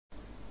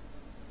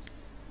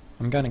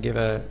I'm going to give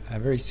a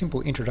very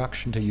simple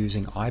introduction to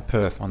using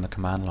iperf on the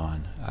command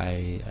line,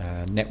 a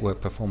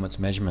network performance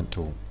measurement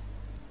tool.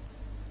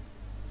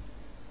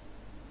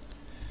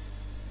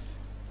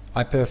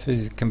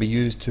 iperf can be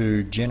used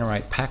to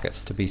generate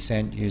packets to be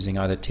sent using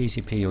either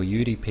TCP or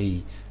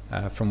UDP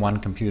from one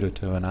computer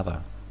to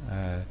another,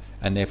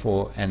 and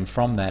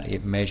from that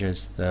it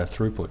measures the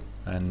throughput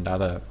and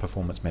other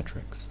performance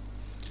metrics.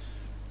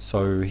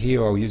 So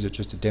here I'll use it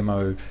just to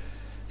demo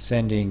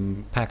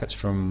sending packets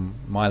from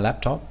my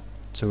laptop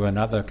to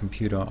another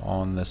computer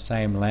on the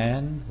same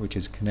LAN, which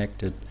is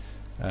connected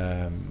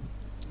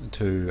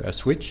to a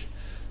switch.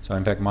 So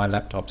in fact my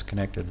laptop's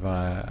connected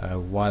via a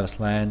wireless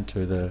LAN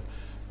to the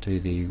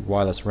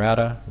wireless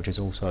router, which is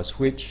also a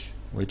switch,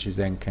 which is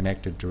then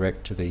connected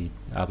direct to the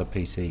other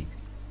PC.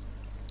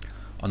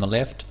 On the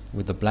left,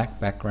 with the black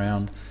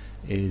background,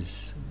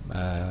 is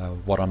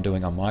what I'm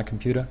doing on my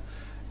computer,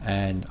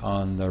 and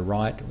on the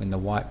right, in the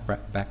white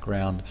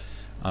background,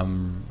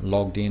 I'm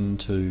logged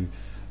into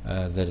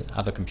the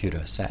other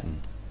computer,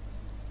 Saturn.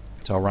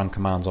 So I'll run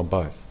commands on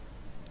both.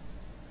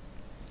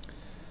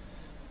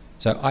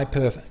 So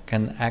iperf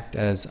can act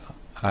as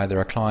either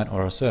a client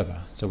or a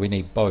server, so we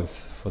need both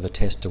for the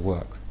test to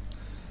work.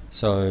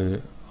 So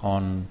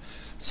on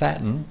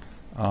Saturn,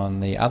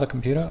 on the other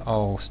computer,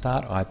 I'll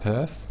start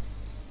iperf.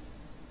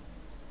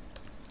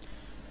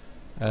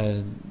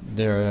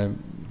 There are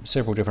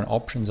several different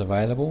options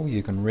available.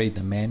 You can read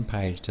the man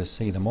page to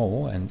see them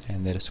all and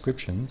their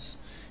descriptions.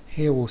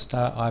 Here we'll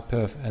start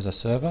iperf as a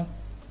server.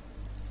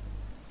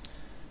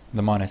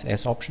 The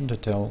 -S option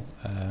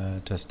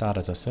to start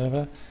as a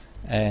server,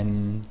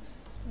 and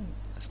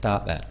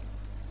start that.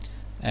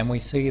 And we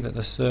see that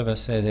the server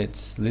says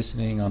it's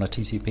listening on a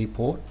TCP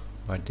port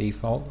by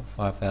default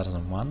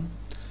 5001.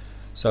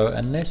 So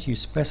unless you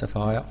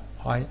specify,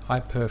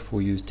 iperf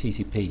will use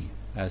TCP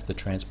as the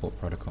transport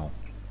protocol.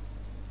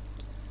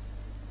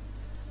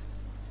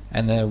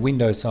 And the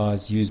window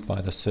size used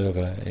by the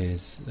server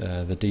is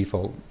the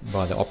default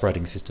by the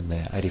operating system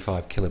there,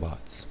 85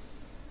 kilobytes.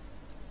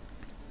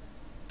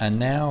 And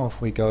now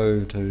if we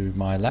go to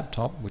my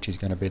laptop, which is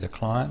going to be the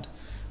client,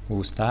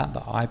 we'll start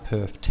the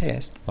iperf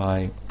test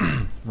by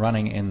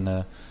running in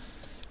the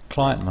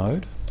client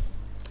mode,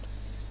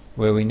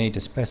 where we need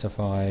to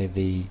specify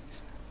the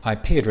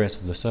IP address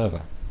of the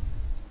server.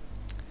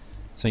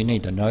 So you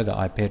need to know the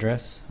IP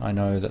address. I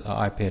know that the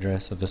IP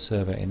address of the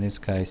server in this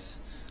case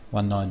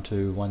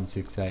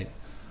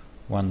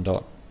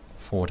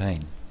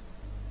 192.168.1.14.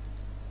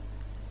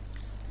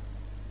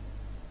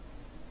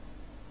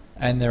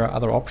 And there are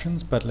other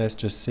options, but let's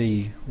just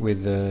see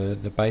with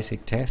the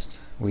basic test.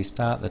 We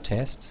start the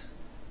test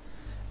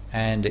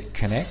and it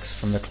connects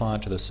from the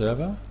client to the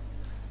server,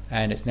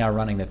 and it's now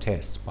running the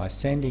test by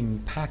sending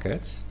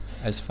packets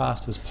as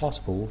fast as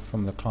possible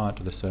from the client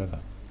to the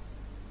server.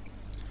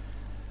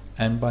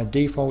 And by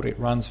default it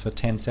runs for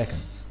 10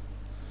 seconds.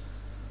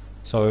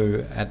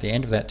 So at the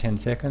end of that 10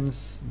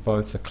 seconds,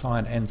 both the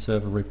client and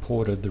server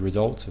reported the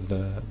results of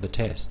the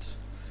test.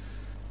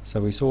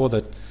 So we saw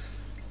that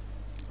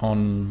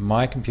on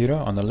my computer,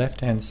 on the left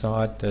hand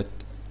side, that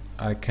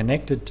I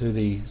connected to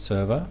the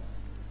server.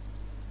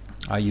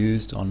 I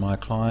used on my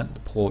client the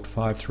port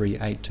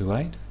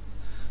 53828.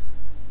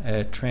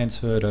 It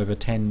transferred over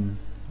 10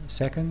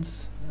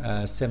 seconds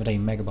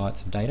 17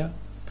 megabytes of data,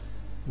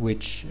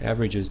 which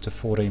averages to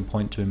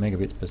 14.2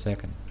 megabits per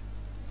second.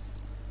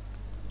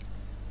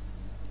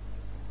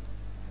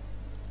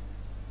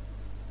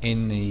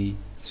 In the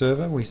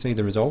server we see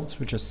the results,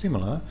 which are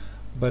similar,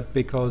 but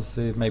because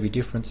there may be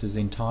differences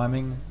in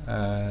timing,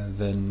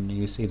 then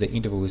you see the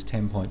interval is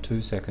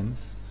 10.2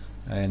 seconds,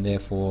 and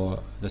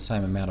therefore the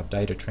same amount of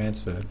data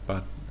transferred,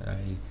 but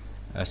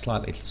a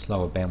slightly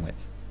slower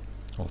bandwidth,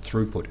 or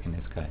throughput in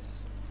this case,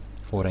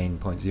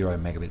 14.0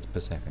 megabits per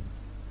second.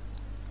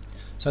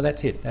 So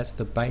that's it. That's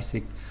the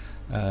basic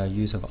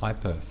use of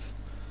iperf.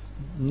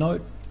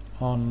 Note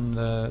on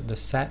the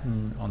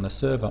Saturn, on the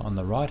server on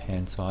the right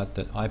hand side,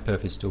 that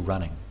iperf is still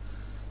running.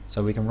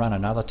 So we can run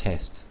another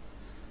test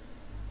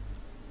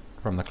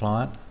from the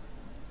client.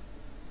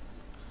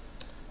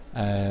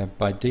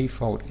 By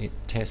default it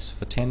tests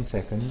for 10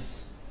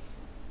 seconds.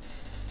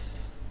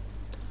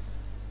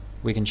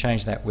 We can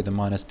change that with the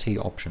 -T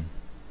option.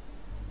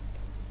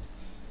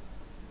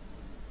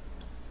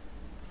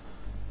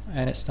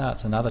 And it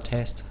starts another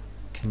test,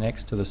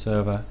 connects to the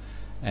server,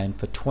 and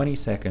for 20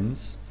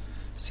 seconds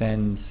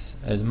sends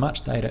as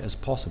much data as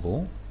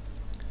possible.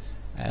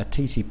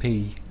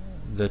 TCP,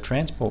 the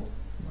transport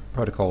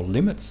protocol,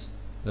 limits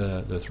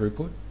the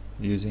throughput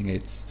using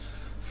its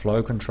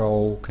flow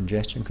control,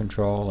 congestion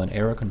control and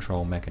error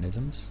control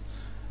mechanisms,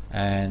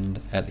 and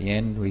at the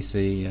end we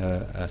see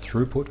a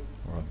throughput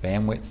or a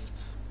bandwidth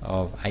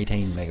of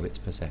 18 megabits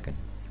per second.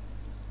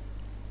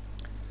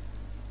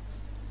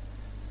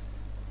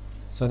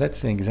 So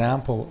that's an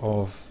example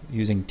of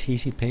using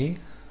TCP.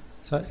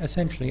 So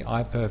essentially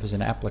iperf is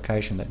an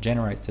application that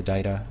generates the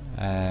data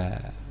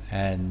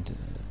and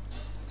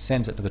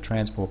sends it to the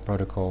transport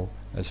protocol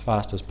as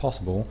fast as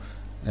possible,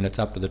 and it's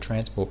up to the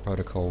transport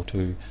protocol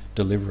to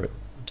deliver it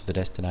to the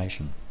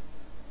destination.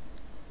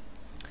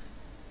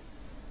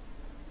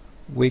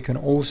 We can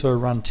also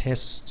run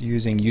tests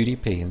using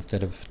UDP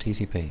instead of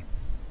TCP,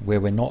 where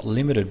we're not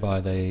limited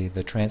by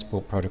the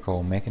transport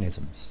protocol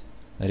mechanisms.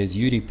 That is,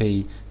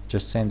 UDP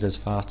just sends as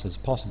fast as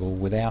possible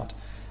without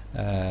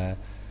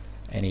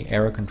any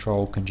error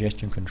control,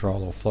 congestion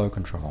control, or flow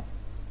control.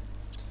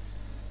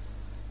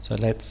 So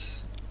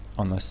let's,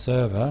 on the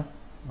server,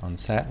 on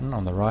Saturn,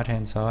 on the right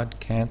hand side,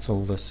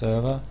 cancel the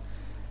server,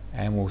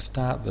 and we'll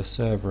start the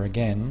server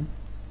again,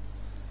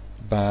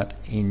 but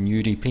in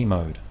UDP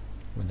mode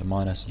with the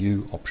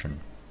 -U option.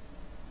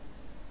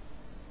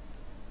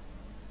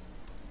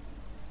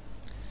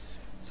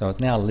 So it's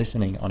now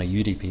listening on a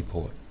UDP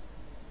port.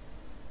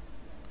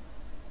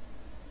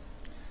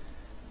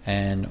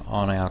 And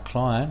on our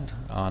client,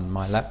 on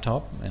my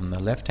laptop, on the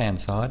left hand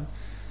side,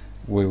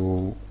 we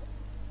will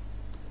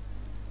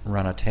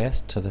run a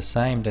test to the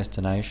same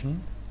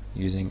destination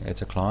using,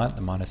 it's a client,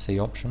 the -C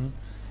option,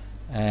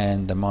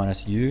 and the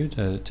 -U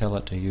to tell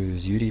it to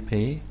use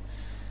UDP.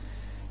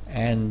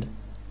 And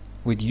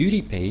with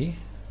UDP,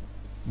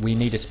 we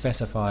need to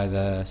specify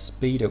the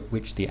speed at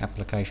which the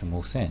application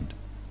will send.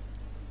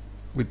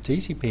 With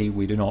TCP,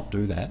 we do not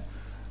do that.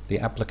 The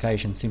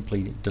application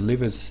simply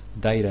delivers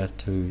data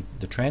to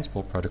the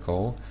transport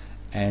protocol,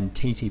 and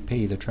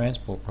TCP, the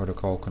transport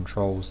protocol,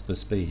 controls the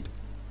speed.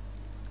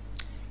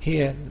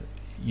 Here,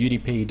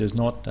 UDP does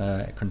not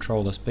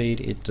control the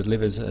speed. It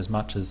delivers as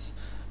much as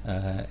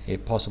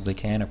it possibly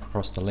can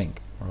across the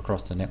link or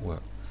across the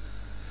network.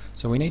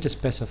 So we need to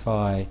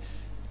specify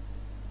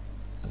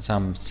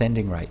some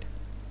sending rate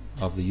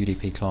of the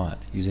UDP client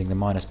using the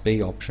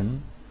 -B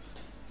option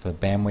for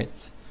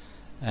bandwidth,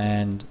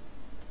 and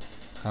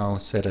I'll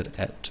set it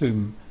at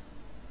 2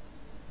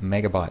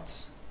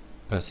 megabytes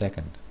per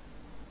second,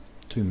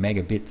 2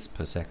 megabits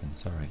per second,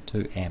 sorry,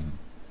 2M,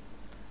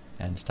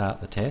 and start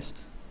the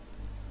test.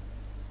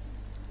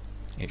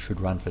 It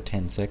should run for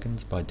 10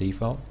 seconds by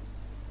default.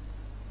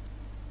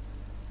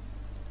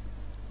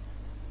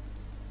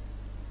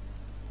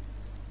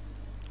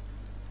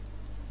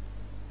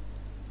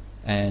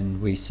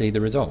 And we see the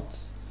results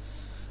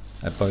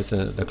at both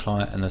the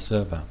client and the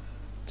server.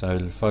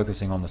 So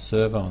focusing on the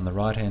server on the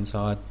right hand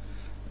side,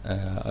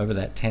 over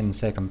that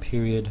 10-second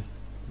period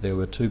there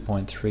were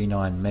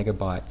 2.39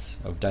 megabytes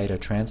of data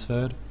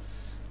transferred,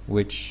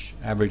 which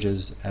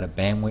averages at a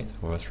bandwidth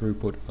or a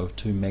throughput of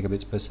 2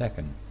 megabits per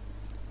second,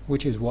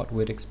 which is what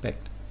we'd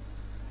expect.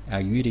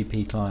 Our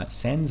UDP client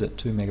sends at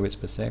 2 megabits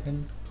per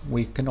second.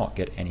 We cannot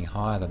get any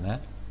higher than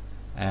that,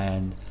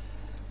 and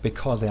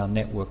because our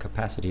network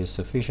capacity is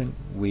sufficient,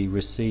 we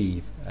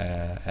receive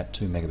at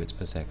 2 megabits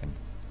per second.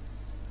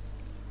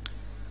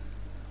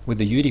 With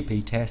the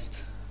UDP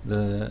test,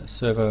 the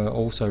server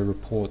also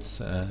reports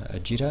a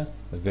jitter,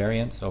 the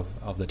variance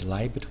of the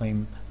delay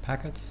between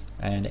packets,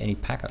 and any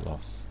packet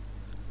loss.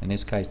 In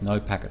this case, no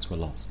packets were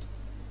lost.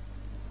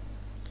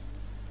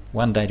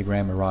 One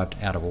datagram arrived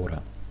out of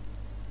order.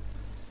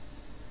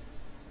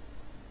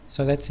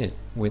 So that's it.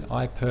 With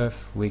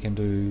iperf, we can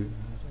do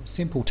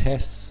simple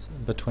tests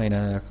between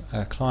a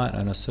client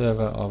and a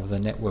server of the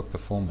network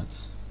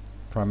performance,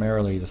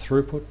 primarily the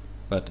throughput,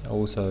 but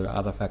also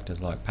other factors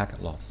like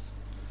packet loss.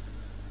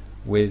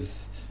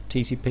 With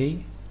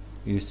TCP,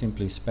 you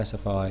simply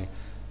specify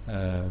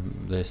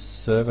the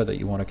server that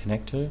you want to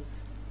connect to,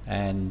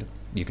 and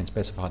you can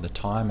specify the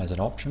time as an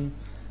option,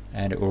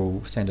 and it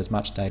will send as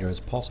much data as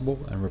possible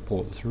and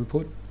report the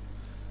throughput.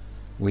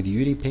 With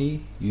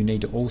UDP, you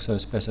need to also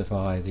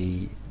specify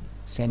the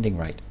sending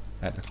rate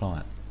at the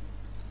client.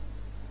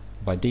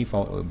 By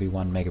default, it would be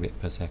 1 megabit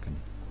per second.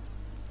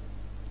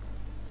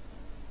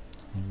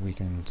 And we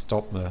can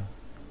stop the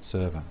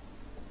server.